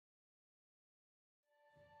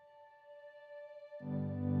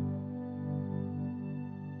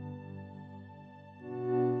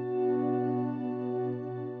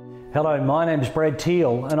Hello, my name's Brad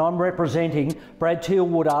Teal and I'm representing Brad Teal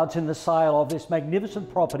Woodards in the sale of this magnificent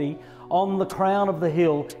property on the crown of the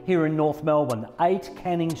hill here in North Melbourne, 8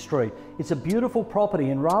 Canning Street. It's a beautiful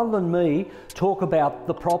property, and rather than me talk about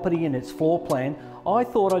the property and its floor plan, I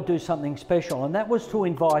thought I'd do something special, and that was to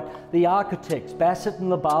invite the architects, Bassett and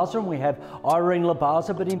Labaza, and we have Irene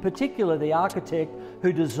Labaza, but in particular the architect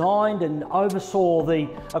who designed and oversaw the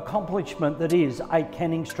accomplishment that is 8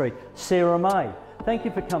 Canning Street, Sarah May. Thank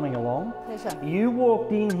you for coming along. Pleasure. You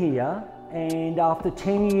walked in here and after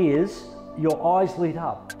 10 years, your eyes lit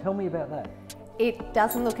up. Tell me about that. It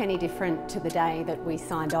doesn't look any different to the day that we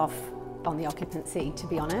signed off on the occupancy, to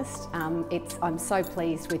be honest. I'm so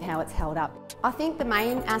pleased with how it's held up. I think the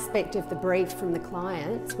main aspect of the brief from the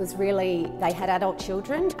clients was really they had adult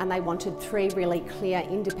children and they wanted 3 really clear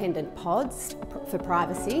independent pods for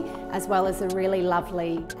privacy, as well as a really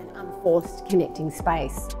lovely and unforced connecting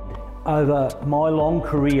space. Over my long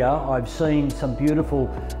career, I've seen some beautiful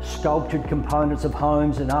sculptured components of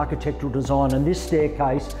homes and architectural design, and this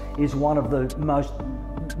staircase is one of the most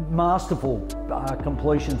masterful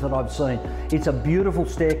completions that I've seen. It's a beautiful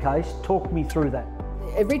staircase. Talk me through that.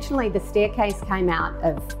 Originally, the staircase came out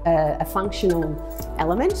of a functional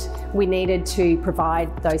element. We needed to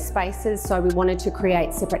provide those spaces, so we wanted to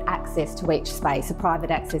create separate access to each space, a private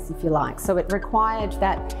access if you like. So it required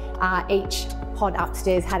that each pod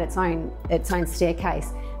upstairs had its own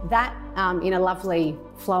staircase. That, in a lovely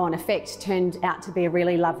flow-on effect, turned out to be a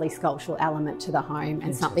really lovely sculptural element to the home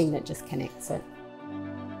and something that just connects it.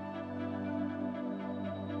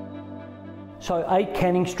 So 8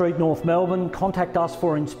 Canning Street, North Melbourne. Contact us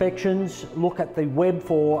for inspections. Look at the web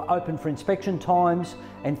for open for inspection times,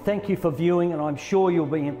 and thank you for viewing, and I'm sure you'll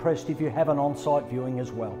be impressed if you have an on-site viewing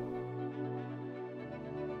as well.